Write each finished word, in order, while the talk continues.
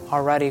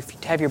Alrighty, if you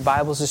have your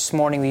Bibles this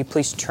morning, will you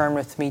please turn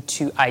with me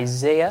to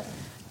Isaiah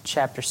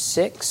chapter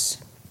 6.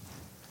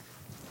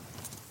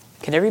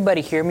 Can everybody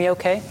hear me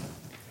okay?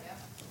 Yeah.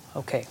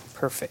 Okay,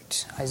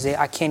 perfect. Isaiah,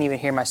 I can't even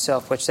hear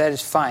myself, which that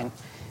is fine.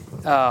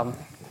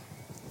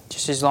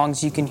 Just as long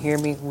as you can hear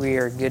me, we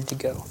are good to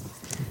go.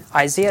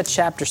 Isaiah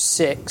chapter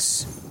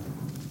 6.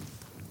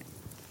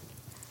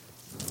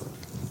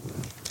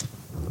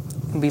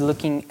 We'll be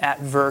looking at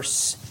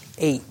verse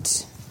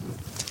 8.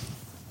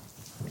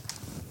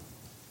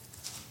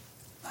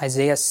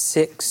 Isaiah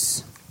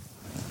 6,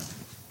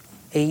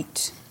 8.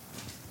 It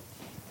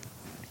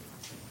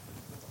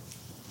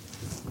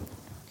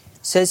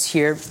says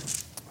here,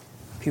 if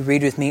you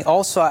read with me,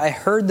 "Also I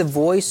heard the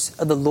voice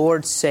of the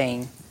Lord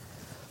saying,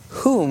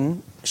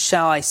 Whom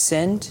shall I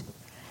send,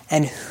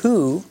 and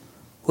who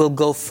will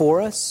go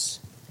for us?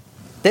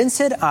 Then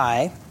said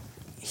I,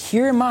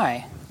 Here am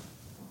I,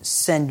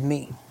 send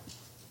me."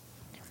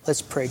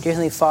 Let's pray. Dear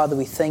Heavenly Father,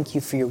 we thank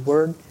you for your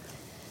word.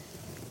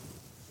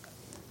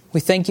 We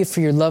thank you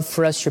for your love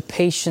for us, your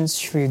patience,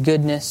 for your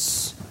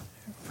goodness,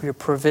 for your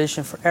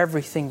provision, for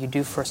everything you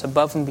do for us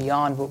above and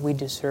beyond what we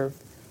deserve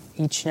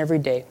each and every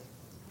day.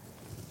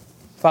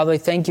 Father, I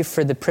thank you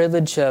for the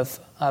privilege of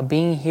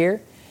being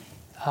here,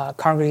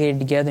 congregated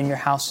together in your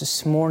house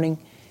this morning,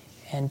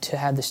 and to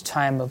have this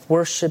time of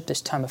worship, this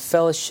time of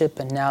fellowship,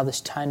 and now this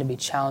time to be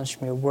challenged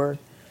from your word.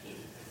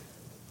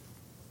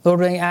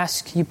 Lord, I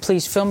ask you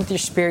please fill me with your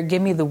Spirit.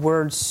 Give me the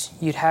words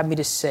you'd have me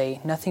to say.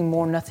 Nothing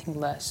more, nothing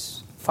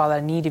less. Father, I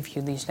need of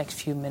you these next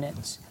few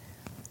minutes.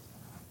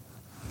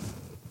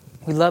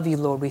 We love you,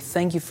 Lord. We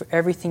thank you for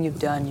everything you've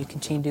done. You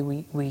continue to.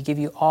 We give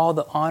you all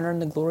the honor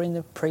and the glory and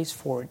the praise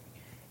for it.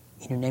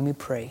 In your name we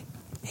pray.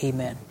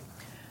 Amen.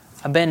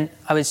 I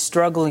was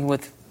struggling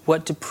with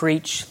what to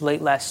preach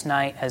late last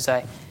night as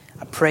I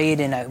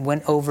prayed and I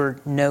went over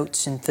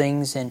notes and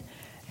things, and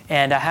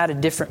I had a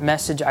different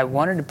message I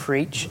wanted to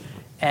preach.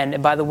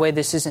 And by the way,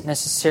 this isn't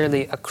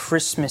necessarily a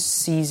Christmas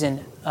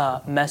season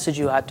message.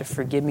 You'll have to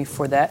forgive me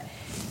for that.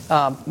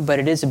 But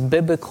it is a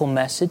biblical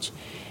message.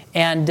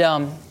 And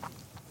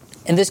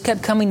this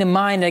kept coming to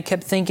mind. I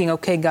kept thinking,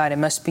 okay, God, it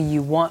must be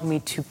you want me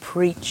to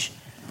preach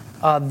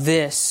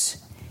this.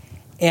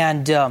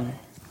 And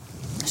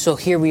so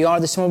here we are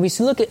this morning. We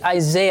look at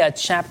Isaiah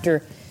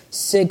chapter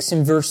 6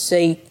 and verse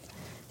 8.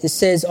 It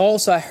says,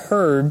 "Also I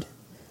heard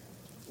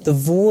the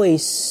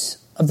voice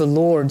of the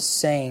Lord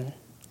saying,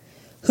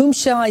 Whom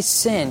shall I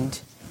send,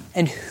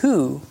 and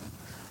who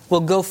will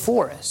go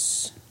for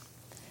us?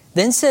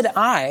 Then said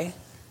I,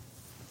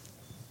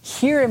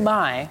 Here am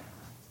I,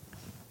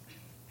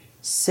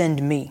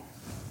 send me."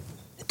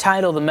 The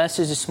title of the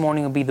message this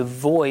morning will be The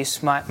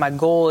Voice. My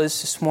goal is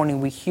this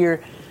morning we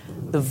hear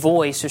the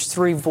voice. There's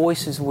three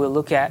voices we'll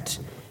look at,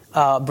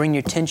 bring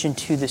your attention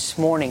to this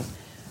morning.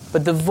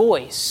 But the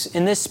voice,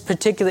 in this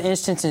particular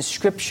instance in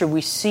Scripture, we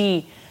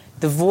see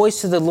the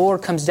voice of the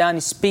Lord comes down.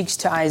 He speaks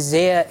to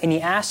Isaiah and he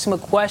asks him a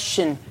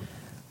question.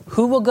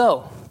 Who will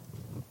go?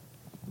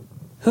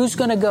 Who's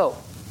going to go?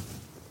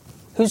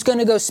 Who's going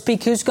to go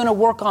speak? Who's going to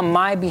work on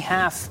my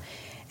behalf?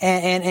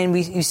 And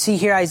we see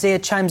here Isaiah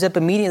chimes up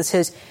immediately and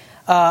says,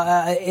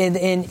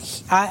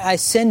 I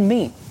send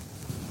me.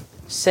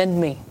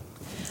 Send me.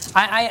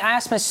 I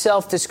ask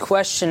myself this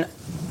question.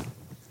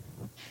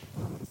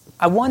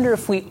 I wonder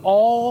if we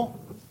all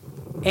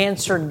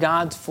answered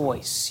God's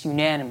voice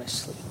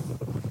unanimously.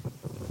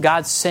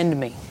 God, send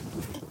me.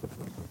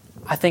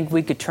 I think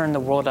we could turn the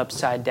world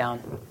upside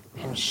down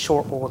in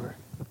short order.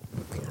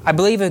 I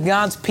believe if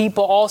God's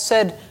people all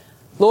said,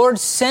 Lord,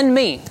 send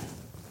me.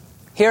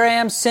 Here I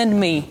am, send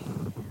me.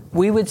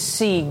 We would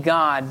see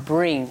God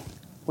bring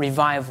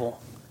revival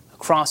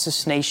across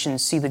this nation,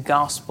 see the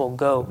gospel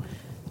go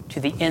to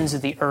the ends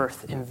of the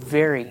earth in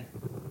very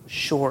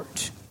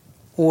short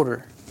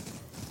order.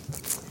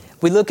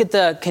 We look at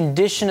the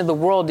condition of the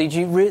world. Did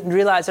you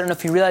realize, I don't know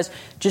if you realized,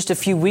 just a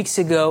few weeks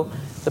ago,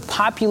 the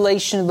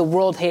population of the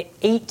world hit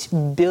 8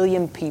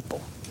 billion people.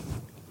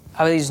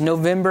 I believe it's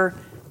November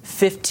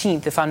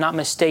 15th, if I'm not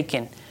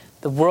mistaken.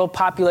 The world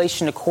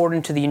population,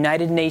 according to the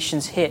United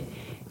Nations, hit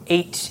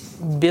 8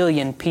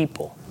 billion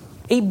people.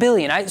 8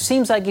 billion. It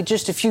seems like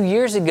just a few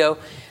years ago,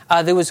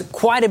 there was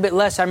quite a bit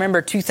less. I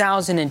remember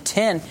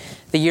 2010,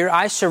 the year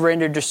I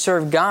surrendered to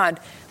serve God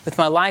with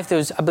my life, there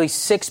was, I believe,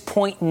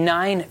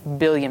 6.9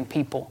 billion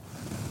people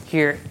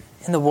here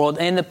in the world.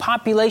 And the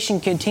population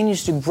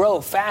continues to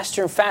grow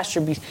faster and faster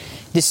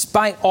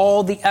despite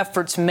all the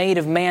efforts made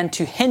of man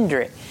to hinder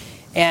it.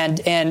 And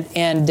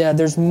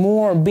there's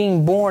more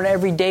being born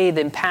every day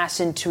than pass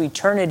into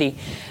eternity.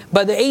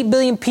 But the 8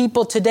 billion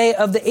people today,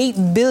 of the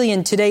 8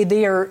 billion today,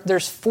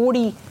 there's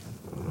 42%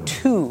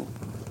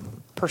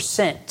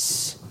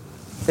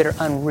 that are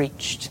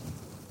unreached.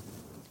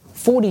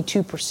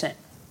 42%.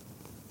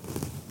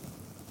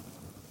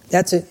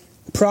 That's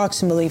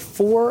approximately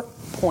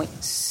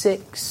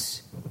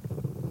 4.6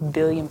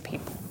 billion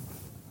people.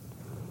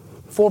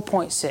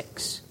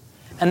 4.6.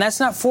 And that's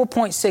not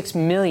 4.6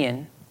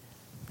 million.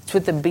 It's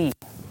with a B.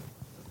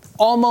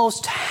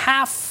 Almost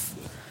half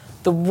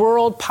the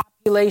world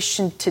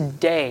population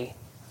today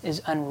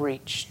is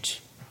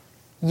unreached.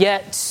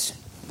 Yet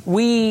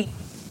we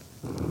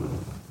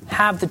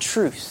have the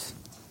truth.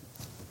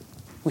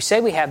 We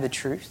say we have the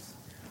truth.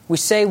 We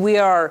say we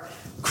are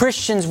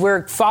Christians,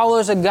 we're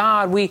followers of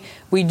God, we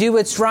do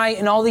what's right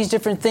and all these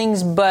different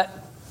things, but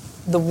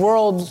the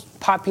world's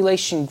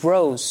population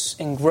grows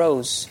and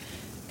grows,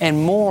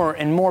 and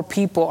more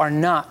people are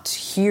not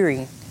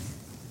hearing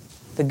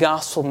the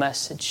gospel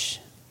message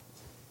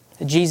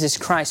that Jesus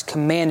Christ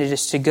commanded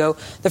us to go.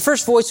 The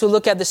first voice we'll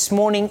look at this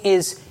morning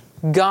is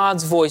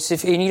God's voice.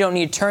 And you don't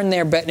need to turn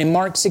there, but in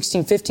Mark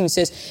 16:15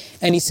 says,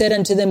 "And he said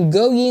unto them,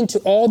 Go ye into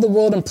all the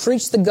world and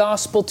preach the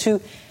gospel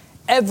to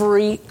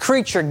every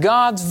creature."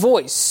 God's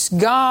voice.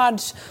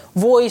 God's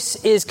voice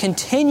is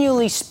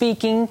continually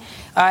speaking,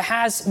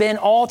 has been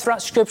all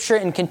throughout Scripture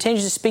and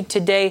continues to speak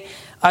today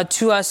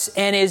to us,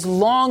 and is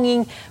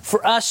longing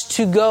for us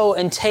to go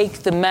and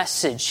take the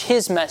message,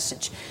 His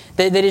message,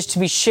 that is to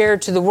be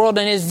shared to the world.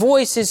 And His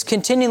voice is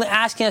continually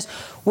asking us,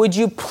 would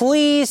you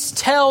please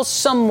tell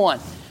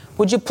someone?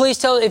 Would you please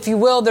tell, if you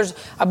will,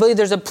 I believe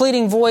there's a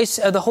pleading voice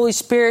of the Holy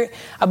Spirit.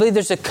 I believe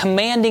there's a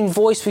commanding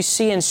voice we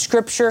see in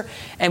Scripture,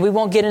 and we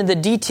won't get into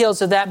the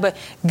details of that, but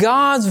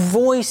God's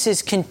voice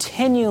is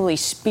continually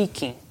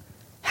speaking,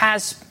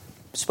 has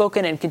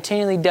spoken and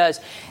continually does,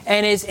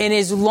 and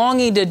is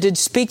longing to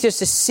speak to us,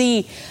 to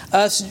see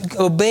us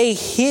obey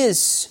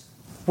His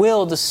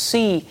will, to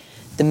see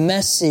the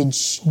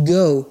message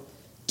go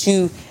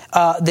to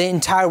the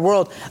entire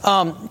world.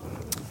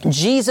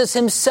 Jesus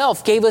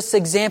Himself gave us the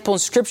example in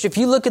Scripture. If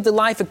you look at the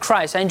life of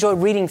Christ, I enjoy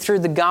reading through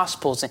the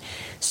Gospels and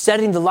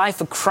studying the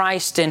life of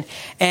Christ, and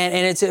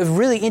it's a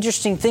really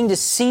interesting thing to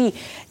see.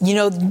 You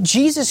know,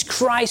 Jesus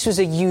Christ was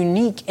a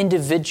unique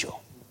individual.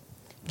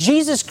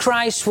 Jesus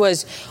Christ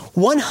was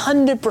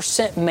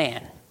 100%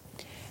 man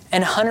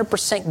and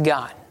 100%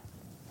 God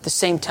at the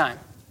same time.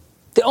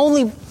 The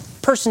only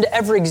person to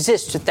ever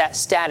exist with that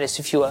status,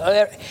 if you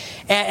will.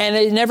 And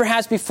it never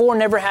has before,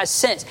 never has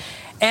since.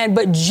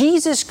 But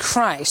Jesus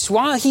Christ,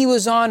 while He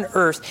was on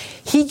earth,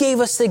 He gave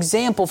us the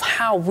example of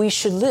how we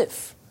should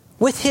live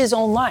with His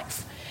own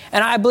life.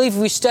 And I believe if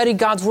we study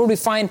God's Word, we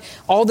find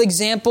all the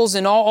examples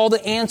and all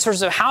the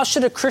answers of how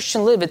should a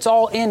Christian live. It's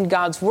all in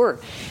God's Word.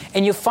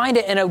 And you'll find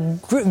it, and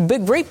a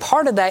great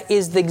part of that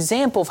is the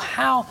example of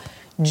how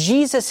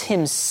Jesus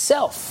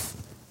Himself,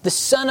 the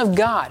Son of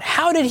God,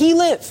 how did He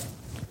live?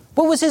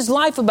 What was His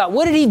life about?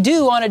 What did He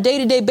do on a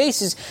day-to-day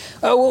basis?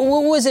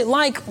 What was it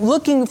like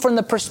looking from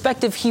the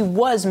perspective He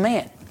was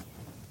man?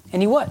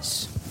 And He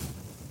was.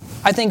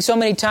 I think so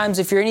many times,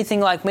 if you're anything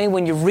like me,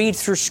 when you read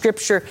through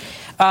Scripture,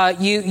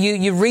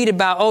 you read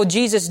about,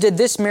 Jesus did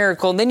this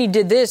miracle, and then He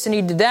did this, and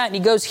He did that, and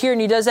He goes here,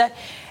 and He does that.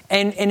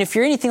 And if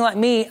you're anything like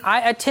me,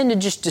 I tend to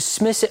just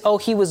dismiss it.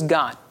 He was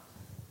God.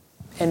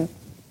 And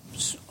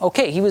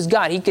okay, He was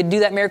God. He could do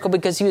that miracle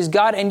because He was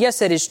God. And yes,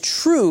 that is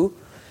true.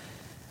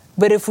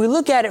 But if we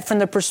look at it from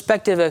the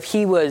perspective of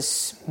He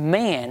was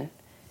man,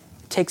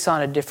 it takes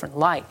on a different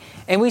light.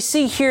 And we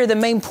see here the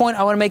main point.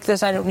 I want to make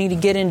this. I don't need to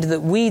get into the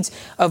weeds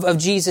of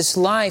Jesus'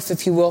 life,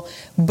 if you will.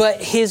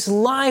 But His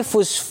life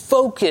was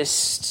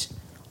focused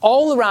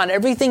all around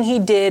everything He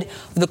did,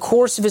 the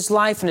course of His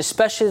life, and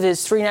especially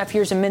His 3.5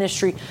 years of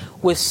ministry,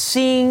 was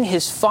seeing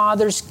His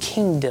Father's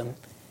kingdom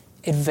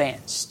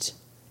advanced.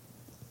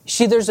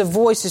 See, there's a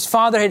voice. His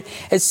Father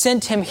had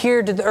sent Him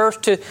here to the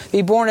earth to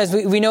be born, as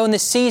we know in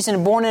this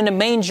season, born in a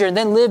manger, and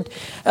then lived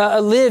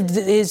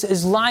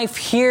his life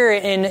here.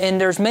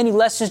 And there's many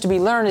lessons to be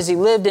learned as He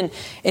lived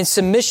in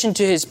submission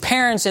to His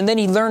parents, and then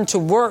He learned to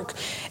work.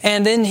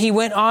 And then He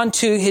went on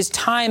to His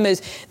time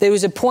as that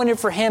was appointed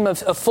for Him of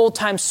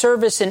full-time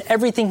service and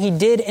everything He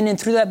did in and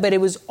through that. But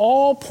it was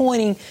all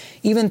pointing,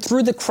 even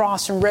through the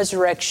cross and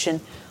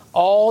resurrection,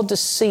 all to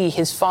see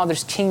His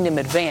Father's kingdom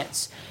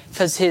advance.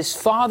 Because His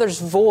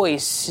Father's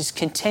voice is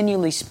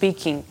continually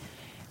speaking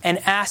and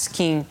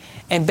asking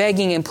and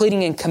begging and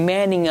pleading and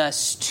commanding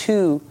us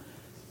to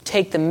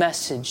take the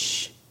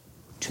message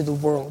to the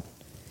world.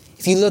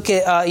 If you look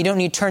at, you don't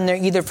need to turn there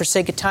either for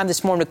sake of time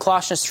this morning, to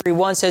Colossians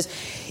 3:1 says,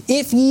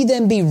 "If ye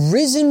then be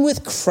risen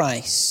with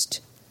Christ,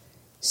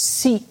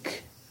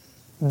 seek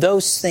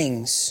those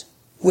things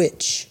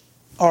which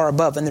are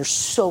above." And there's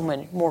so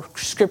many more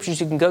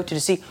scriptures you can go to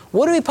see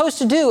what are we supposed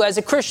to do as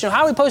a Christian?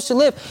 How are we supposed to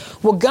live?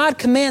 Well, God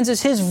commands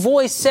us. His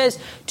voice says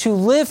to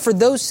live for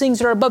those things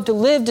that are above, to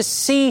live to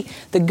see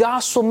the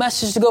gospel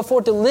message to go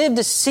forward, to live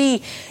to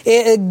see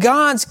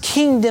God's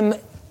kingdom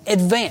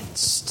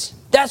advanced.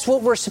 That's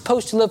what we're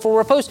supposed to live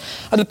for.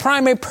 The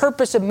primary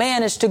purpose of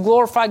man is to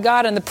glorify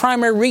God, and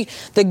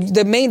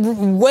the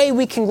main way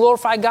we can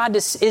glorify God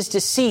is to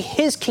see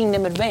His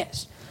kingdom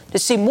advanced. To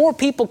see more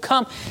people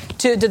come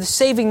to the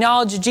saving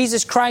knowledge of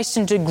Jesus Christ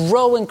and to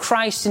grow in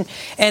Christ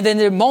and then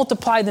to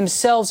multiply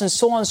themselves and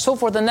so on and so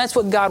forth. And that's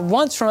what God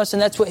wants from us,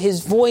 and that's what His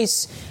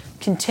voice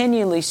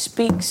continually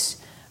speaks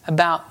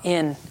about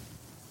in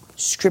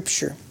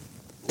Scripture.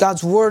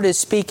 God's Word is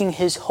speaking.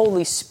 His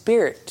Holy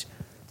Spirit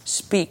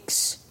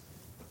speaks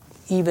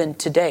even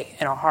today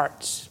in our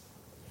hearts.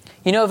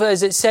 You know,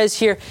 as it says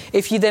here,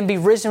 if you then be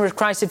risen with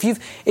Christ, if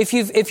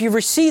you've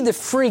received the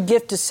free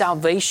gift of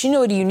salvation, you know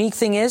what the unique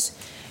thing is?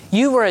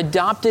 You were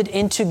adopted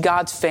into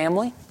God's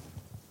family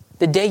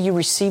the day you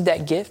received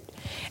that gift.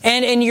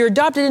 And you're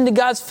adopted into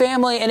God's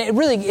family, and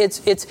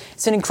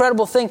it's an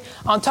incredible thing.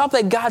 On top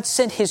of that, God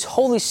sent His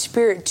Holy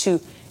Spirit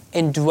to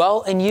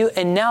indwell in you,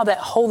 and now that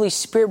Holy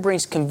Spirit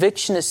brings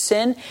conviction of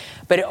sin,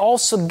 but it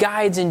also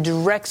guides and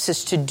directs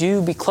us to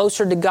be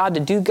closer to God, to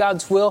do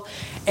God's will.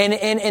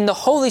 And the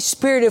Holy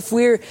Spirit, if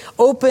we're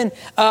open,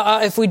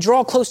 if we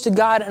draw close to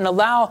God and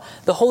allow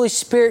the Holy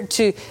Spirit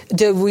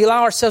we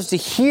allow ourselves to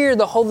hear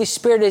the Holy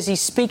Spirit as He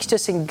speaks to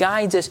us and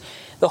guides us,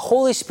 the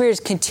Holy Spirit is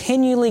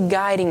continually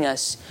guiding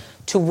us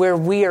to where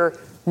we are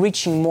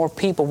reaching more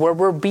people, where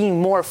we're being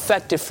more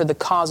effective for the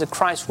cause of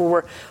Christ, where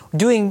we're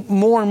doing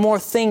more and more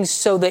things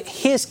so that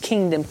His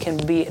kingdom can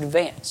be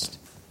advanced.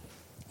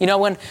 You know,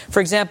 when, for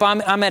example,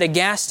 I'm at a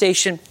gas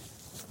station,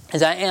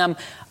 as I am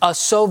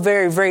so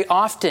very, very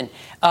often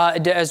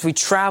as we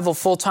travel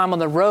full-time on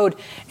the road,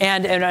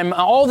 and I'm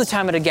all the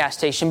time at a gas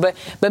station, but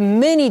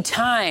many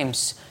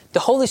times the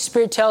Holy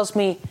Spirit tells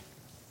me,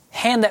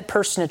 hand that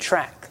person a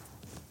tract.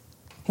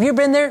 Have you ever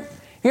been there?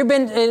 You've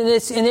been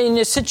in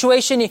a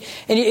situation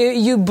and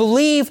you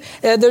believe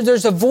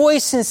there's a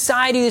voice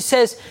inside you that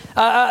says,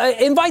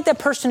 invite that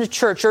person to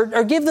church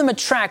or give them a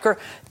tract or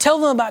tell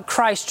them about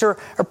Christ or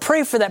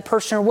pray for that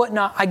person or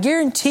whatnot. I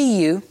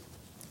guarantee you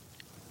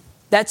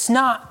that's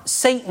not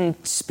Satan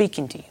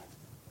speaking to you.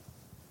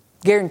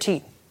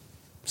 Guaranteed.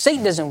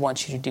 Satan doesn't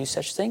want you to do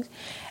such things.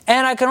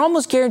 And I can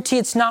almost guarantee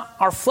it's not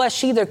our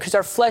flesh either, because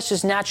our flesh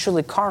is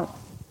naturally carnal.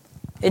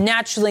 It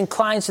naturally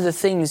inclines to the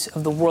things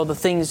of the world, the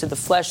things of the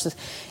flesh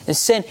and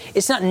sin.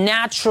 It's not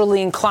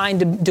naturally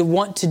inclined to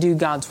want to do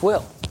God's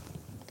will.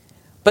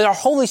 But our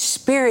Holy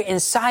Spirit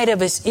inside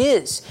of us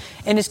is,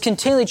 and is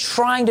continually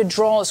trying to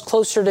draw us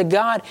closer to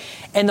God.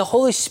 And the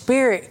Holy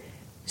Spirit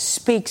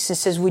speaks and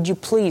says, would you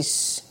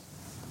please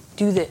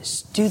do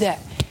this, do that?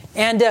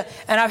 And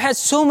I've had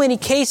so many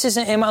cases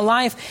in my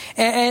life,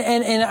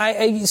 and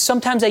I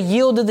sometimes I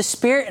yield to the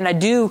Spirit and I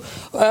do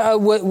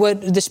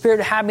what the Spirit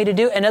had me to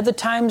do, and other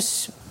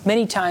times,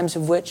 many times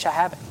of which I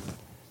haven't.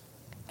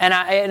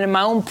 And in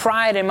my own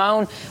pride and my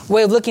own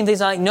way of looking at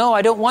things, I'm like, no,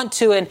 I don't want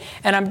to, and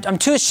I'm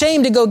too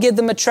ashamed to go give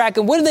them a tract,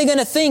 and what are they going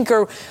to think,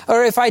 or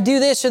if I do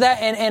this or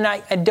that, and I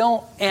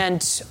don't,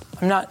 and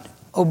I'm not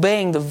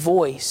obeying the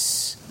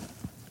voice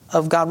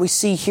of God. We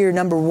see here,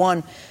 number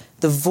one,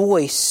 the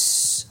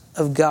voice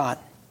of God.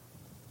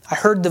 I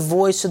heard the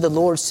voice of the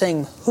Lord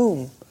saying,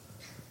 whom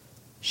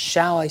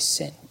shall I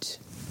send?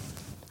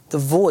 The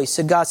voice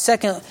of God.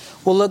 Second,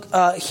 we'll look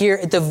here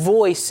at the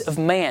voice of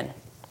man.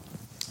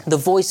 The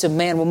voice of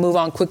man. We'll move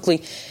on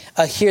quickly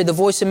here. The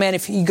voice of man.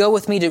 If you go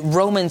with me to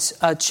Romans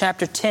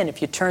chapter 10,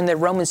 if you turn there,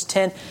 Romans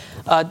 10,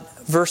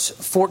 verse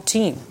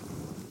 14.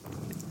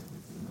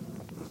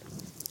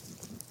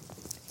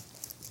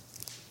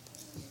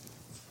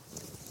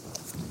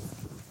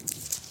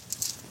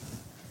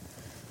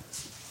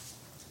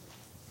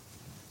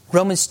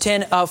 Romans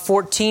 10,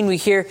 14, we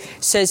hear,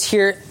 says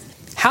here,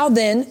 how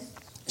then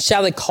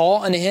shall they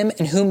call unto him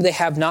in whom they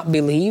have not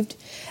believed?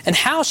 And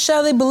how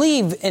shall they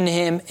believe in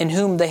him in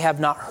whom they have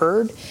not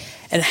heard?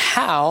 And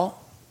how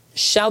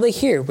shall they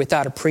hear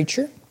without a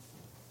preacher?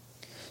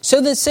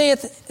 So then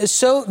saith,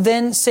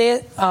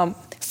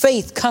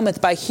 faith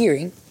cometh by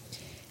hearing,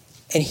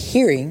 and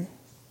hearing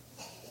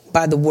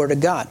by the word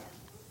of God.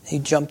 He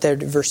jumped there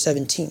to verse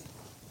 17.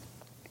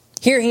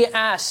 Here he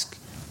asked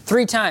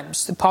 3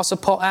 times, the Apostle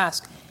Paul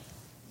asked,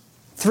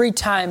 3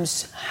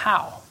 times,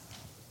 how?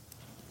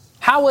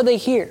 How will they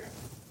hear?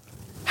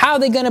 How are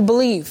they going to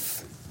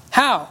believe?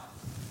 How?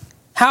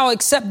 How,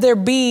 except there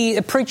be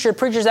a preacher? A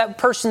preacher is that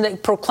person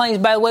that proclaims.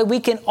 By the way, we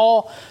can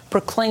all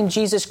proclaim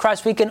Jesus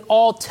Christ. We can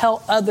all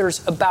tell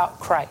others about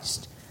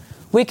Christ.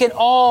 We can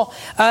all,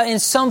 in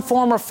some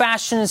form or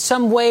fashion, in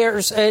some way, or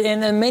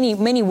in many,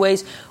 many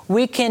ways,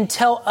 we can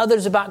tell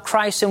others about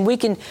Christ, and we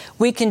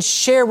can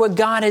share what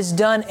God has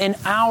done in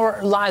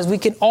our lives. We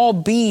can all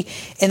be,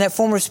 in that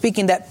form of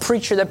speaking, that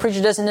preacher. That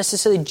preacher doesn't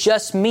necessarily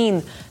just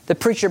mean the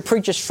preacher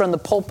preaches from the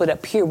pulpit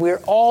up here. We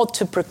are all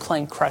to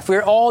proclaim Christ. We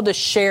are all to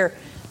share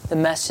the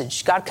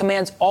message. God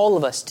commands all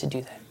of us to do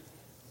that,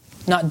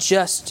 not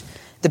just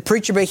the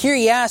preacher. But here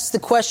he asks the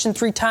question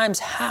 3 times,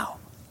 how?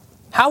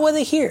 How will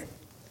they hear?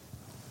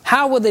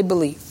 How will they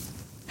believe?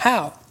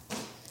 How?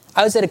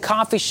 I was at a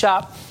coffee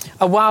shop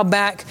a while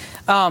back.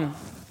 I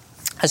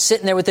was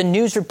sitting there with a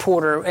news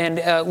reporter,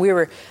 and we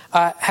were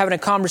having a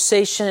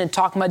conversation and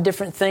talking about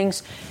different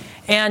things.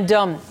 And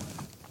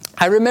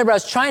I remember I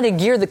was trying to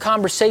gear the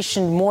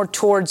conversation more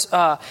towards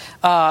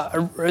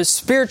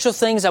spiritual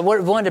things. I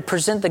wanted to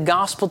present the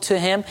gospel to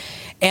him.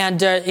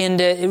 And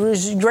it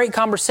was a great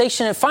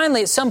conversation. And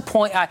finally, at some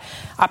point, I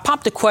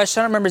popped a question.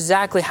 I don't remember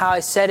exactly how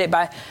I said it,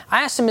 but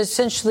I asked him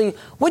essentially,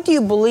 what do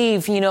you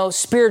believe,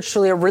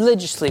 spiritually or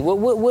religiously?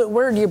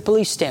 Where do your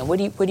beliefs stand? What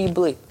do you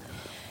believe?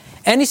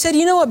 And he said,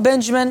 you know what,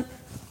 Benjamin?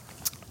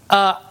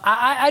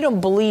 I don't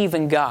believe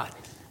in God.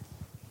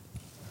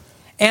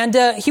 And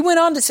he went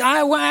on to say,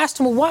 I asked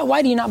him, well,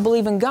 why do you not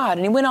believe in God?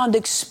 And he went on to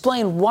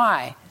explain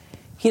why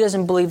he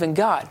doesn't believe in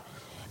God.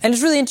 And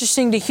it's really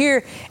interesting to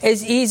hear,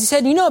 as he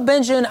said, you know,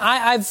 Benjamin,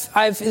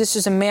 this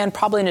is a man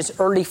probably in his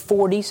early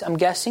 40s, I'm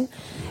guessing.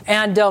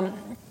 And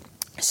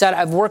he said,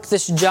 I've worked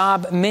this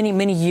job many,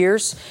 many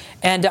years.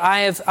 And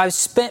I've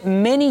spent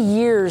many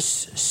years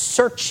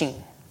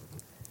searching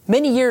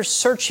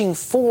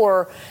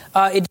for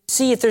to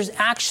see if there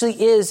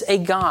actually is a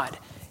God,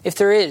 if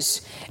there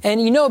is.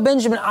 And you know,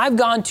 Benjamin, I've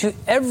gone to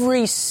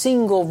every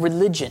single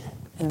religion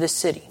in this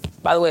city.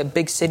 By the way, a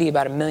big city,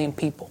 about 1 million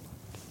people.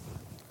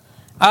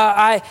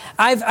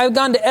 I've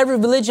gone to every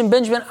religion,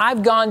 Benjamin.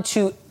 I've gone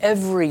to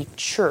every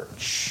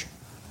church.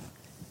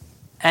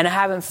 And I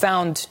haven't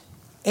found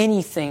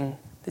anything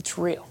that's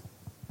real.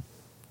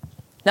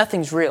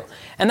 Nothing's real.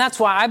 And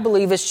that's why I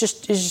believe it's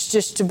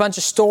just a bunch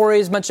of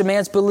stories, a bunch of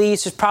man's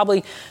beliefs. There's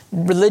probably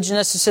religion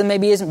necessarily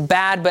maybe isn't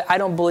bad, but I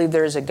don't believe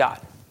there is a God.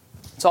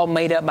 It's all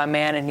made up by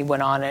man, and he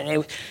went on.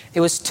 And it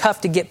was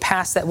tough to get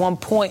past that one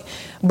point.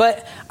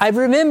 But I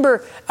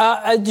remember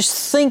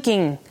just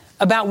thinking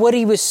about what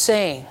he was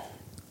saying.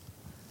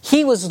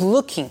 He was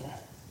looking.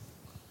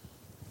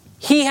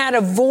 He had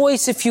a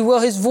voice, if you will.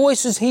 His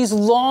voice was, he's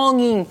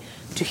longing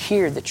to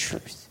hear the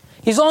truth.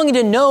 He's longing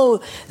to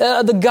know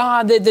the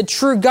God, the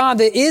true God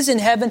that is in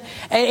heaven.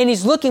 And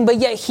he's looking, but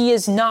yet he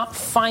is not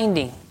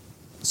finding.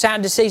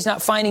 Sad to say he's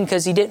not finding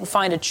because he didn't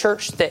find a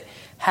church that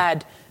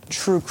had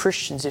true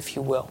Christians, if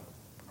you will.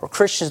 Or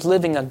Christians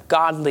living a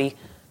godly,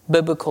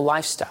 biblical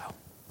lifestyle.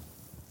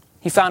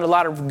 He found a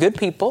lot of good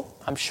people,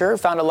 I'm sure.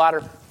 Found a lot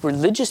of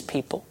religious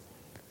people.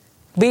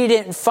 But he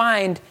didn't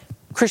find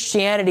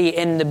Christianity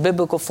in the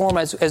biblical form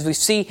as we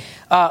see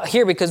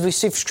here, because we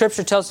see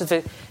Scripture tells us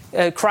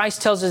that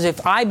Christ tells us,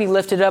 if I be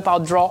lifted up, I'll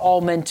draw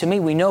all men to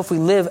me. We know if we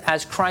live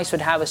as Christ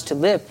would have us to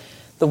live,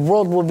 the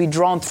world will be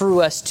drawn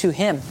through us to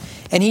Him.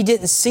 And he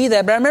didn't see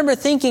that. But I remember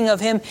thinking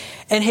of him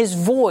and his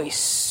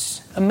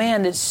voice, a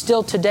man that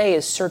still today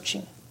is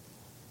searching.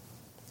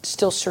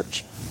 Still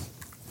searching.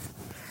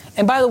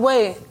 And by the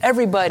way,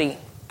 everybody,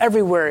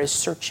 everywhere is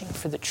searching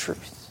for the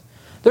truth.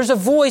 There's a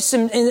voice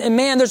in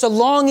man, there's a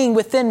longing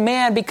within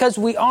man, because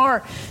we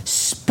are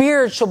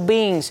spiritual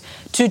beings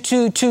to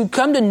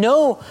come to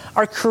know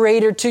our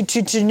Creator,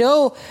 to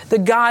know the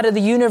God of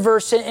the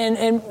universe.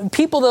 And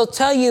people, they'll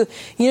tell you,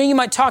 you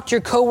might talk to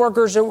your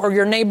coworkers or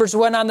your neighbors or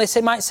whatnot, and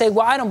they might say,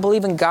 well, I don't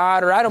believe in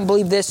God, or I don't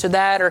believe this or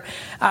that,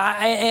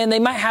 and they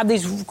might have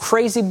these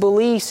crazy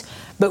beliefs,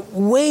 but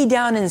way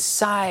down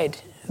inside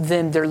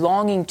them, they're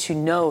longing to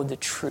know the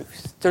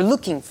truth. They're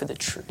looking for the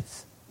truth.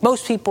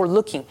 Most people are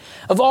looking,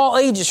 of all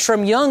ages,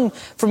 from young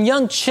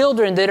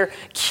children that are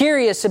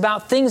curious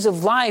about things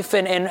of life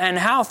and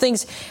how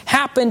things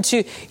happen,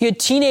 to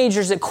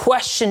teenagers that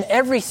question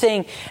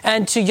everything,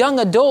 and to young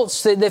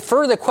adults that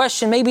further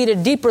question maybe at a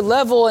deeper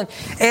level, and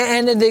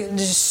they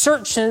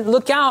search and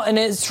look out, and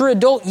it's through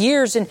adult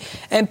years,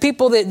 and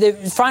people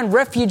that find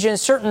refuge in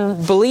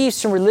certain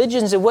beliefs and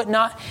religions and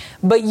whatnot,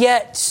 but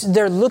yet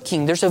they're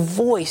looking. There's a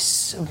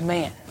voice of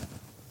man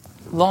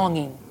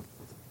longing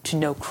to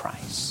know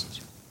Christ.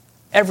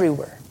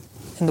 Everywhere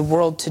in the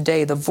world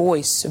today, the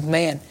voice of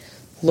man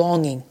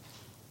longing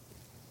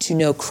to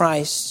know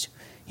Christ.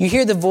 You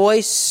hear the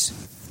voice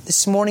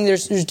this morning.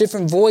 There's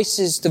different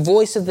voices. The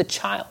voice of the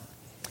child.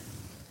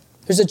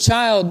 There's a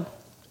child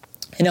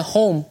in a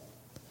home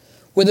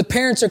where the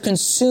parents are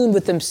consumed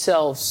with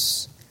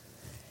themselves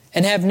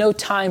and have no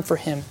time for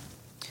him.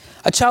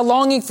 A child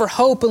longing for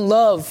hope and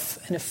love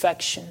and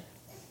affection.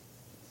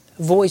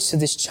 The voice of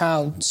this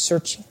child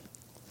searching.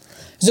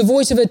 There's a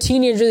voice of a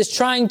teenager that's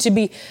trying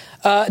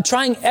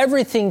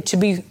everything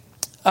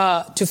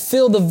to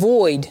fill the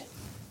void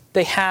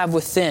they have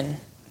within,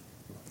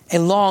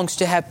 and longs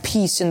to have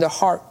peace in their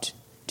heart,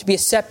 to be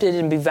accepted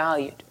and be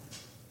valued.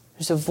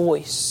 There's a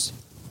voice.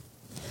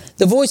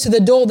 The voice of the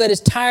adult that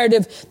is tired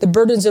of the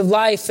burdens of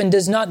life and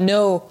does not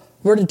know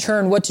where to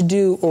turn, what to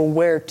do, or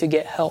where to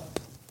get help.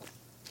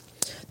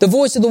 The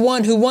voice of the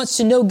one who wants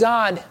to know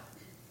God,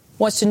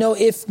 wants to know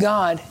if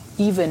God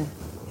even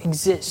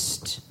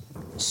exists.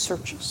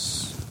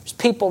 Searches. There's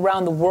people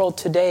around the world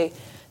today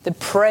that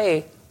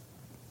pray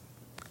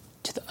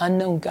to the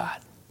unknown God,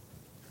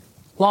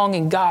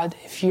 longing, God,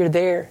 if you're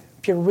there,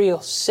 if you're real,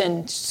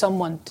 send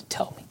someone to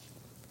tell me.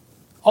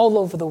 All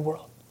over the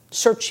world,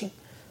 searching,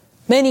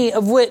 many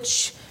of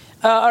which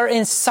are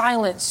in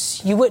silence.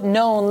 You wouldn't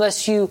know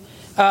unless you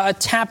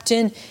tapped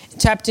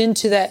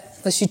into that,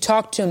 unless you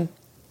talked to him.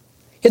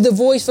 Hear the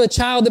voice of a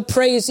child that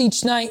prays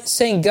each night,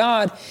 saying,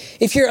 God,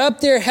 if you're up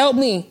there, help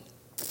me.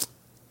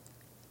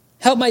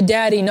 Help my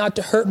daddy not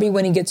to hurt me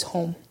when he gets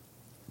home.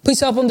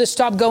 Please help him to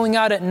stop going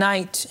out at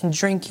night and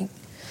drinking.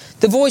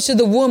 The voice of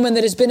the woman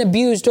that has been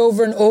abused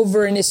over and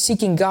over and is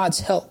seeking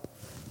God's help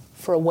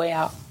for a way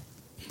out.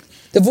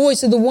 The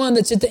voice of the one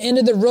that's at the end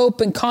of the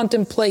rope and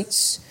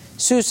contemplates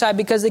suicide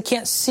because they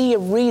can't see a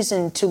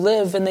reason to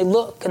live, and they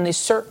look and they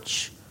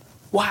search.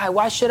 Why?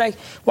 Why should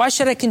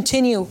I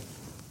continue?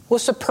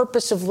 What's the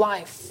purpose of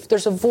life?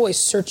 There's a voice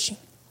searching.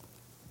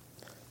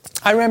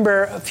 I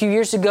remember a few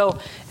years ago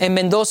in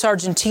Mendoza,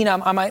 Argentina,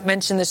 I might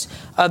mention this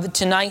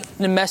tonight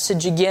in the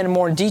message again in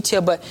more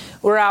detail, but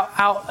we're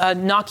out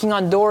knocking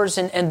on doors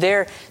and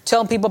there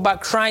telling people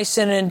about Christ.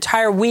 And an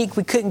entire week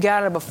we couldn't get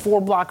out of a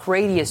 4-block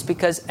radius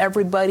because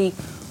everybody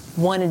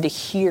wanted to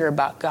hear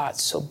about God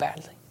so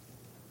badly.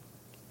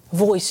 The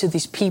voice of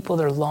these people,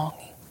 they're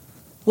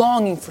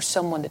longing for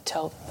someone to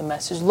tell them the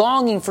message,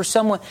 longing for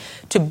someone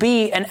to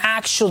be an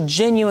actual,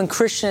 genuine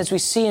Christian, as we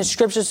see in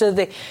Scripture, so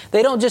that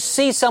they don't just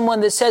see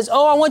someone that says,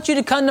 "Oh, I want you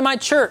to come to my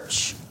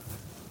church,"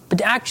 but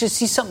to actually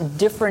see something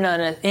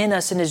different in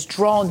us and is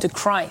drawn to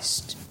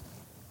Christ.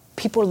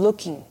 People are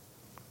looking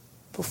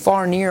for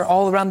far and near,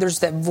 all around. There's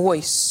that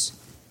voice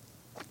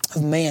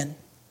of man.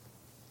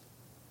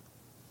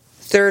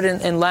 Third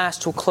and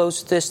last, we'll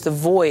close with this: the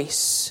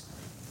voice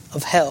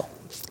of hell.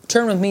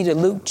 Turn with me to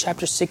Luke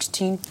chapter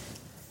 16.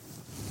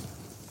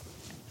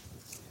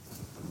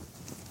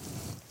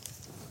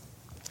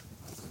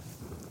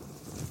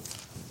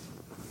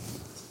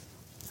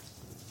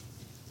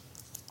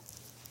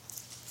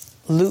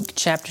 Luke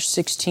chapter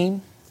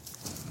 16.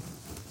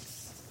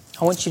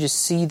 I want you to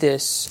see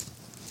this.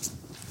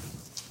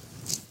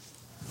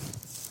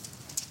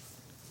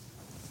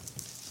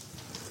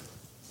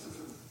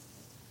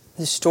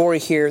 The story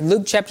here.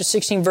 Luke chapter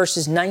 16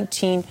 verses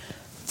 19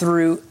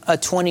 through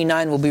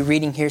 29 we'll be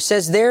reading here. It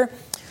says, "There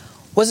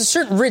was a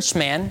certain rich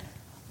man,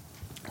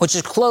 which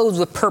was clothed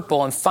with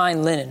purple and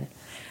fine linen,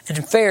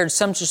 and fared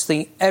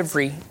sumptuously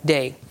every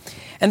day.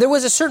 And there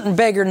was a certain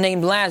beggar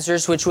named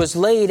Lazarus, which was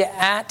laid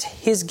at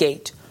his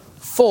gate,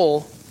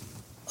 full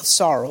of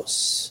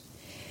sorrows,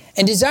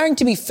 and desiring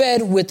to be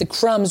fed with the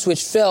crumbs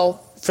which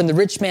fell from the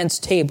rich man's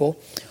table.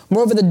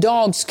 Moreover, the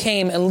dogs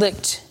came and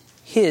licked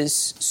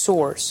his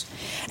sores.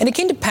 And it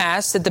came to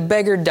pass that the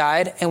beggar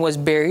died and was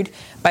buried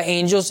by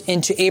angels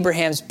into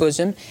Abraham's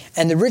bosom,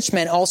 and the rich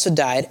man also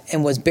died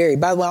and was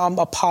buried." By the way,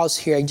 I'll pause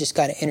here. I just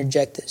got to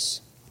interject this.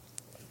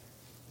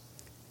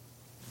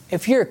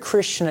 If you're a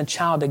Christian, a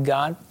child of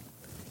God,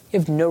 you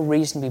have no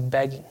reason to be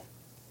begging.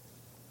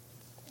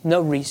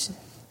 No reason.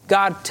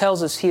 God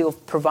tells us He'll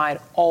provide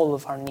all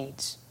of our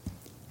needs.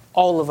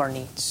 All of our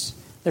needs.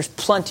 There's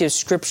plenty of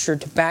Scripture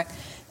to back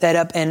that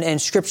up,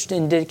 and Scripture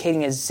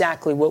indicating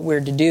exactly what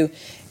we're to do.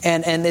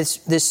 And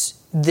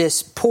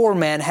this poor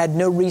man had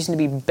no reason to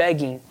be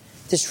begging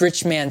this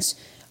rich man's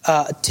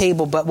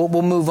table. But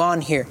we'll move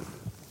on here.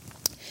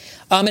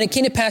 And it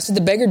came to pass that the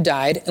beggar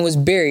died and was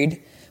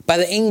buried by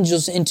the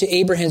angels into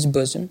Abraham's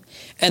bosom.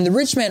 And the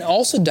rich man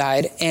also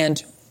died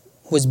and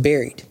was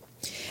buried.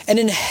 And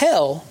in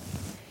hell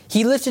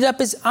he lifted up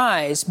his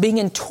eyes, being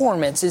in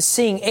torments, and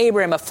seeing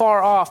Abraham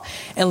afar off,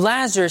 and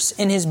Lazarus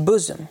in his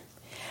bosom.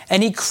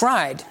 And he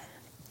cried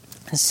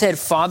and said,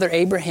 "Father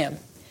Abraham,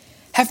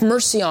 have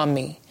mercy on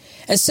me,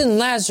 and send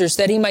Lazarus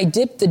that he might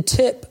dip the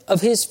tip of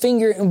his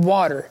finger in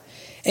water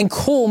and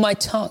cool my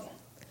tongue,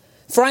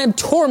 for I am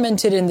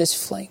tormented in this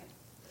flame."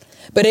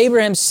 But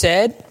Abraham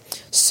said,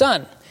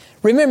 "Son,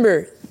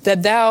 remember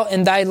that thou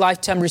in thy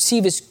lifetime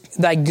receivest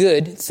thy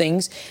good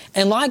things,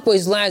 and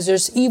likewise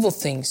Lazarus evil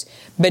things.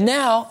 But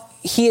now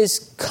he is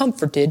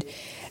comforted,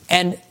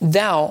 and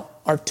thou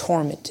art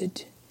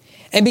tormented.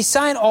 And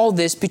beside all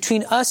this,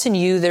 between us and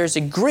you there is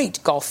a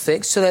great gulf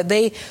fixed, so that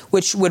they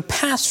which would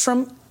pass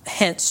from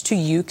hence to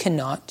you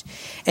cannot,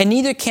 and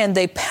neither can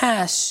they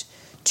pass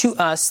to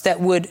us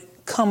that would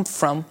come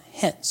from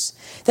hence."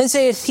 Then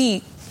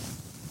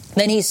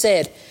he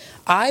said,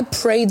 "I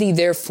pray thee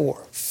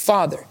therefore,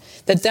 Father,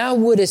 that thou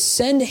wouldest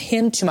send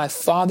him to my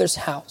father's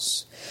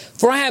house.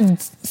 For I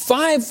have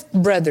 5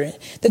 brethren,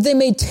 that they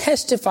may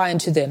testify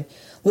unto them,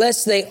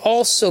 lest they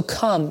also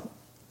come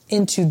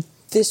into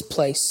this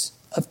place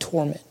of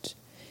torment."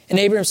 And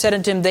Abraham said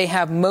unto him, "They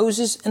have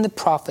Moses and the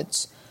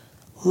prophets.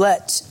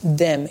 Let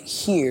them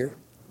hear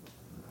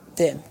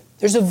them."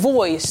 There's a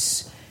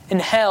voice in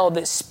hell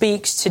that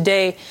speaks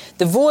today.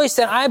 The voice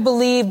that I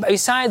believe,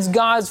 besides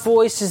God's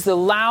voice, is the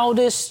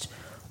loudest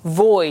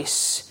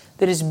voice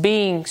that is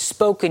being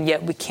spoken,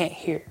 yet we can't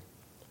hear.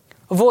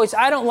 A voice.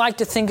 I don't like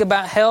to think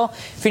about hell.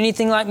 If you're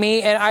anything like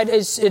me, and I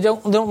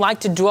don't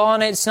like to dwell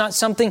on it. It's not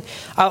something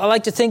I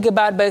like to think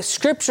about. But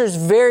Scripture is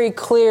very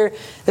clear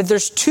that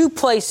there's 2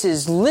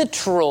 places,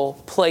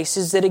 literal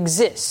places that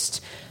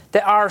exist,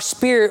 that our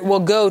spirit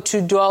will go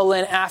to dwell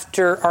in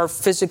after our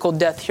physical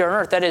death here on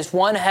earth. That is,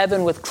 one,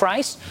 heaven with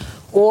Christ,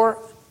 or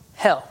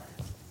hell.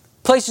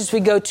 Places we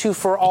go to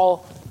for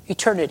all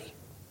eternity.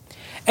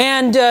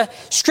 And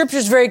Scripture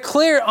is very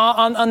clear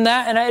on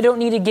that, and I don't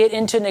need to get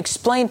into and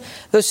explain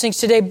those things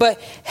today, but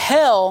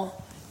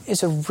hell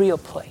is a real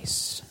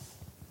place.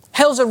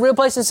 Hell's a real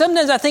place, and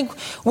sometimes I think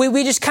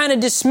we just kind of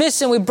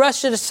dismiss it and we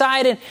brush it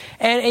aside,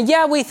 and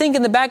yeah, we think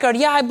in the background,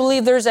 yeah, I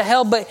believe there's a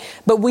hell, but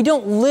we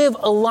don't live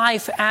a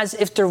life as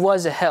if there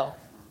was a hell.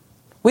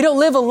 We don't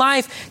live a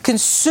life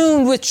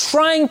consumed with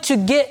trying to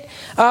get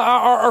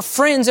our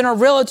friends and our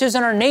relatives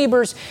and our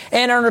neighbors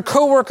and our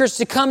coworkers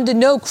to come to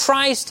know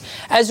Christ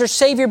as their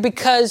Savior,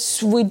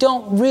 because we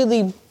don't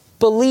really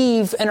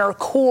believe in our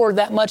core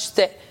that much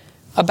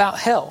about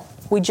hell.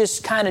 We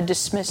just kind of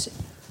dismiss it.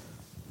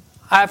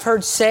 I've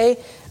heard say,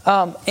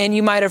 and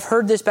you might have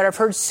heard this, but I've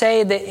heard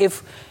say that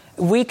if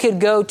we could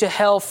go to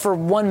hell for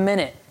 1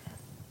 minute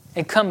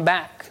and come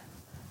back,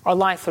 our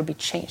life would be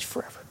changed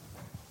forever.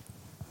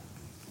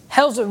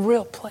 Hell's a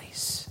real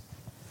place.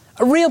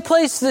 A real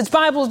place. The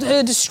Bible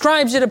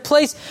describes it a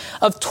place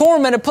of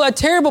torment, a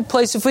terrible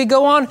place. If we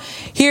go on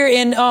here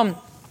in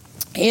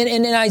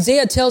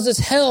Isaiah, tells us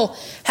hell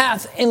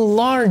hath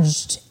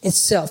enlarged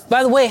itself.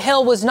 By the way,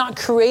 hell was not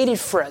created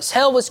for us.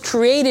 Hell was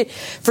created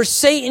for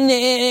Satan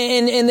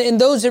and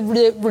those that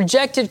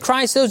rejected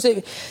Christ, those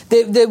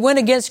that went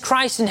against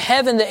Christ in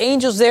heaven, the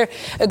angels there.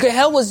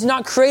 Hell was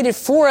not created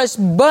for us,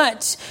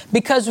 but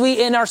because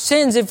we, in our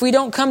sins, if we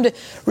don't come to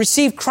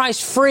receive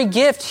Christ's free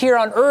gift here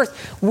on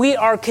earth, we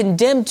are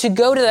condemned to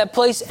go to that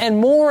place, and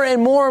more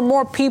and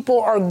more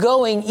people are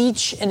going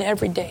each and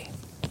every day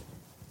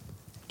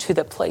to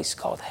the place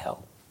called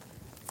hell.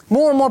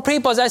 More and more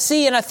people, as I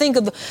see and I think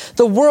of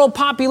the world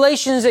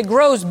populations that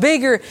grows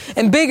bigger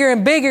and bigger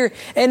and bigger,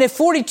 and if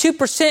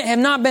 42% have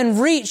not been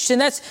reached, and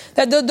that's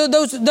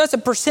a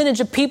percentage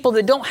of people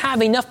that don't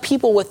have enough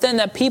people within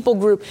that people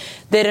group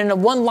that in a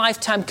one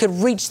lifetime could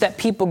reach that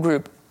people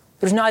group.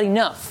 There's not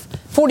enough.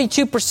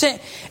 42%.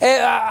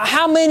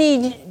 How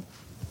many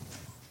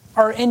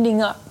are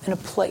ending up in a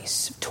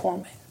place of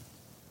torment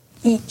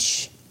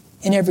each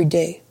and every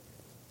day?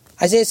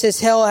 Isaiah says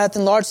hell hath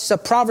enlarged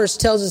itself. Proverbs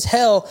tells us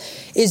hell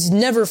is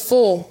never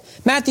full.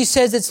 Matthew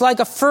says it's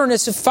like a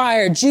furnace of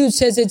fire. Jude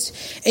says it's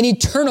an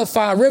eternal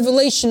fire.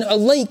 Revelation, a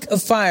lake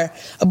of fire,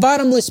 a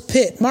bottomless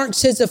pit. Mark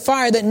says a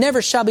fire that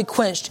never shall be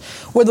quenched,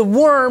 where the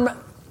worm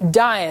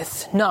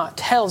dieth not.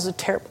 Hell's a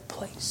terrible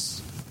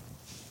place.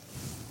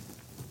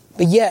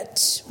 But yet,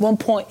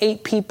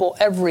 1.8 people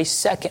every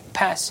second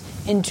pass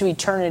into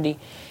eternity.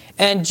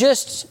 And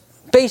just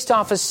based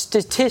off of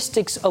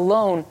statistics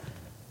alone,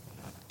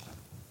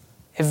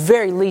 at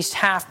very least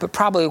half, but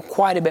probably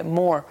quite a bit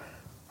more,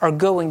 are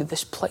going to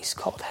this place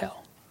called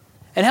hell.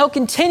 And hell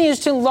continues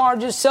to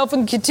enlarge itself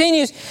and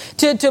continues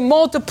to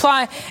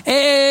multiply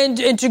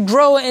and to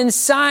grow in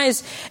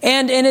size.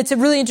 And it's a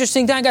really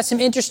interesting thing. I got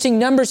some interesting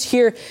numbers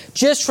here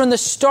just from the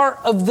start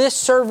of this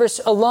service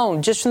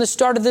alone. Just from the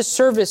start of this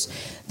service,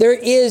 there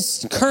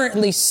is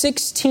currently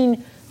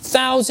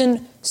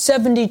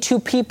 16,072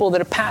 people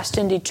that have passed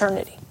into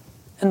eternity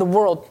in the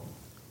world.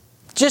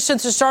 Just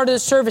since the start of the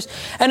service.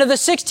 And of the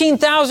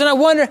 16,000, I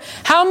wonder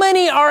how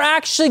many are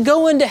actually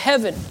going to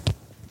heaven?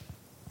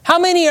 How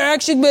many are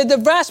actually, the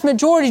vast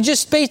majority,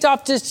 just based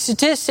off the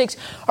statistics,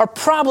 are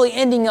probably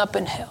ending up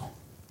in hell.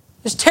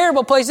 It's a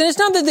terrible place. And it's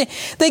not that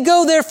they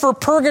go there for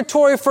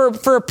purgatory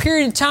for a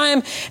period of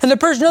time and the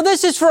person, no,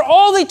 this is for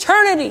all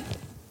eternity.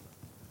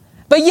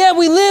 But yet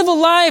we live a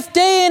life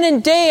day in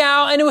and day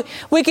out, and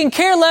we can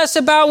care less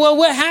about, well,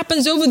 what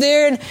happens over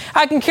there, and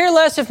I can care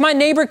less if my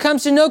neighbor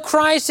comes to know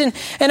Christ, and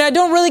I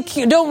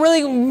we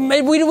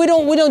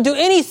don't do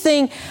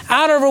anything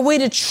out of our way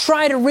to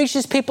try to reach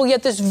these people.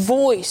 Yet this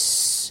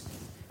voice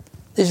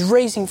is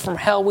raising from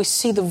hell. We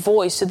see the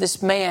voice of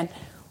this man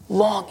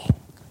longing,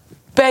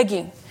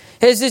 begging.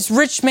 As this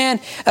rich man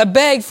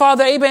begged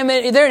Father Abraham,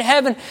 they're in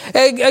heaven,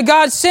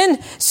 God,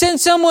 send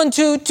someone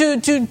to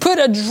put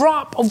a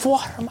drop of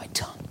water on my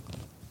tongue.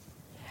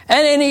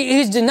 And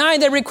he's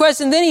denied that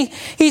request. And then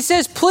he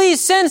says, please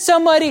send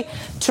somebody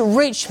to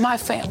reach my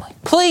family.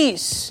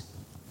 Please.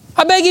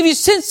 I beg of you,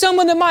 send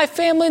someone to my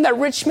family. And that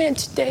rich man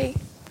today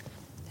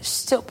is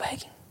still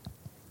begging.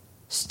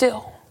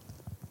 Still.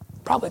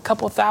 Probably a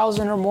couple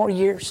thousand or more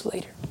years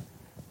later.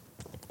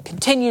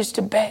 Continues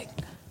to beg.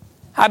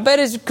 I bet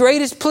his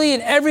greatest plea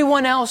and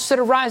everyone else that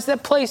arrives at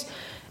that place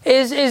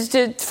is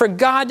for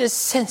God to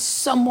send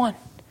someone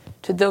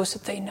to those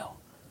that they know.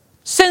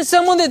 Send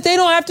someone that they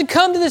don't have to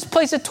come to this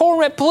place of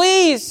torment,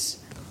 please.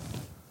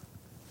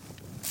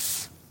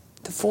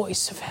 The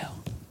voice of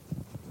hell.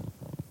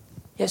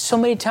 Yet so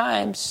many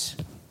times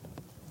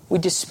we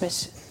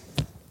dismiss it.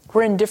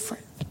 We're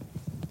indifferent.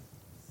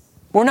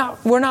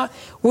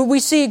 We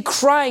see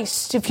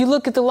Christ. If you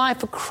look at the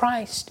life of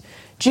Christ,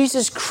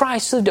 Jesus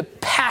Christ lived a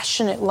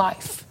passionate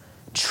life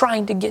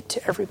trying to get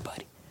to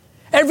everybody.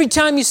 Every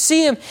time you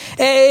see him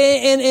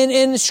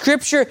in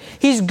Scripture,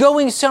 he's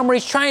going somewhere.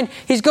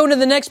 He's going to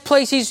the next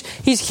place. He's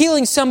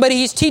healing somebody.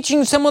 He's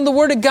teaching someone the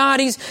Word of God.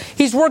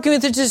 He's working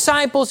with his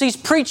disciples. He's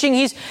preaching.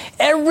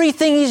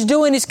 Everything he's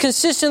doing is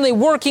consistently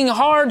working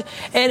hard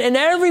and in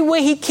every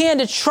way he can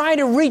to try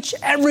to reach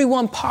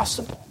everyone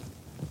possible.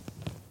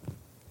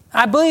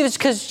 I believe it's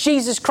because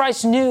Jesus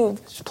Christ knew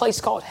this place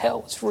called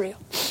hell was real.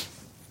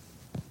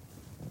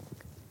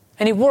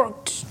 And he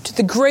worked to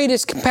the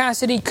greatest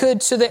capacity he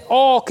could so that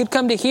all could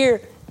come to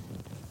hear.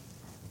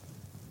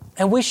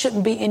 And we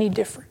shouldn't be any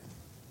different.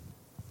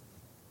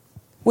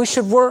 We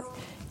should work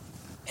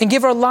and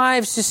give our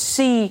lives to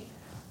see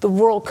the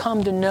world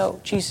come to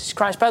know Jesus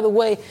Christ. By the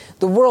way,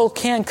 the world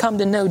can come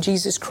to know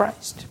Jesus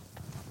Christ.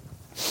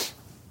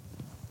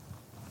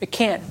 It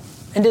can.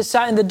 In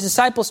the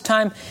disciples'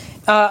 time,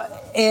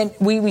 and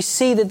we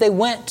see that they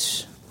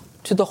went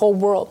to the whole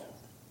world.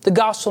 The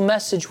gospel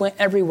message went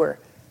everywhere.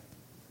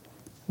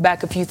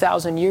 Back a few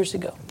thousand years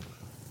ago.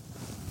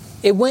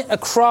 It went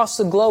across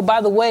the globe.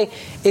 By the way,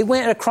 it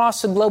went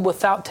across the globe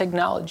without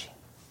technology.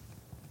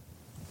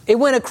 It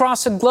went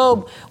across the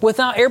globe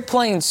without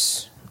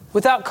airplanes,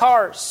 without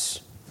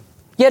cars.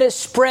 Yet it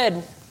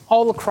spread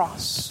all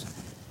across.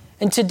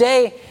 And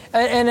today,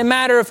 in a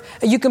matter of,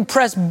 you can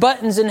press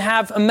buttons and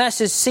have a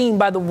message seen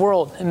by the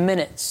world in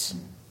minutes.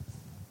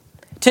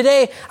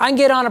 Today, I can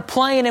get on a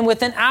plane and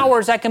within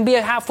hours I can be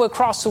halfway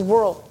across the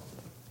world.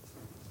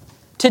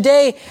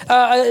 Today,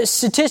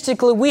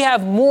 statistically, we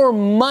have more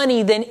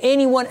money than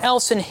anyone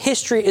else in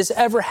history has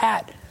ever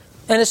had.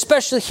 And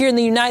especially here in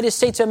the United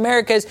States of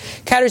America, is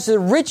caters to the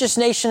richest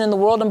nation in the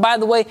world. And by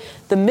the way,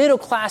 the middle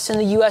class in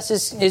the U.S.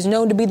 is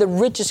known to be the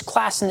richest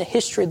class in the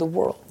history of the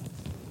world.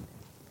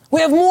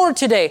 We have more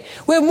today.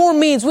 We have more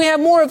means. We have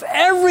more of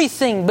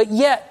everything. But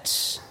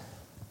yet,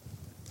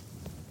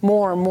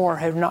 more and more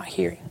are not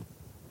hearing.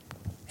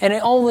 And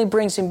it only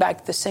brings him back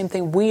to the same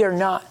thing. We are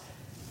not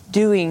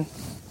doing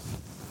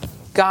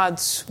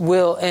God's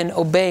will and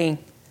obeying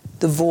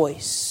the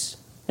voice.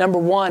 Number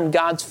one,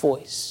 God's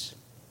voice.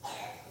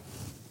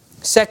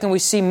 Second, we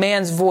see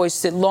man's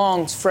voice that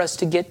longs for us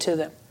to get to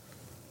them.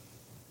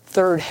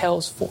 Third,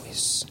 hell's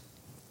voice.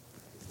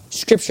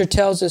 Scripture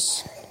tells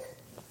us,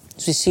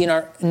 as we see in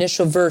our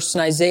initial verse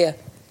in Isaiah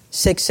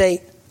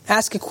 6:8,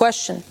 ask a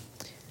question.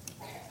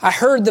 I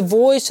heard the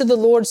voice of the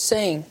Lord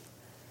saying,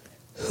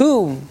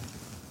 Whom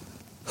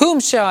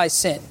shall I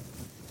send?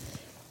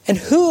 And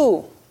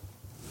who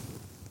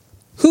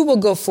will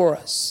go for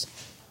us?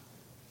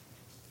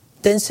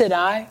 Then said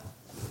I,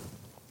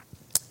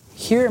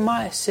 Here am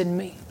I, send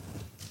me.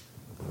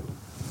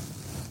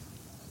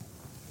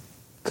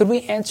 Could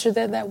we answer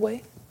that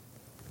way?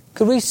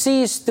 Could we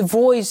seize the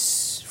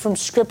voice from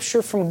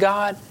Scripture, from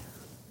God,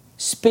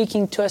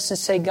 speaking to us and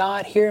say,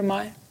 God, here am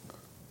I?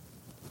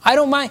 I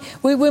don't mind.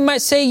 We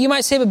might say, you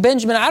might say, but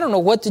Benjamin, I don't know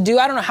what to do.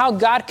 I don't know how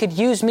God could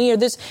use me or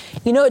this.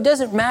 You know, it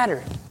doesn't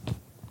matter.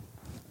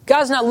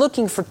 God's not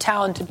looking for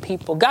talented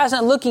people. God's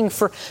not looking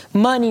for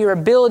money or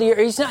ability.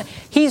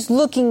 He's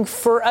looking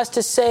for us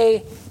to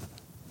say,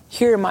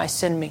 here am I,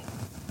 send me.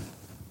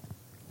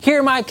 Here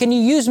am I, can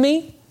you use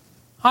me?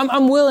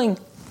 I'm willing.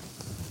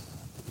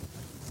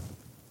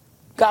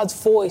 God's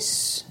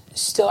voice is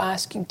still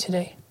asking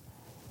today.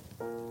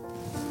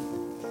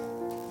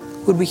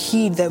 Would we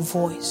heed that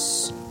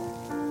voice?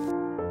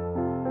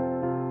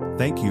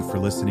 Thank you for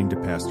listening to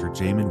Pastor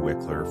Jamin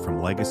Wickler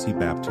from Legacy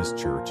Baptist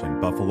Church in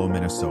Buffalo,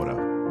 Minnesota.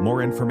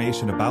 More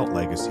information about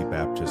Legacy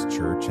Baptist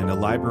Church and a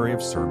library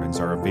of sermons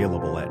are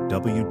available at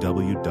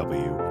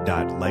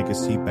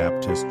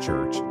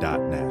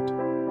www.legacybaptistchurch.net.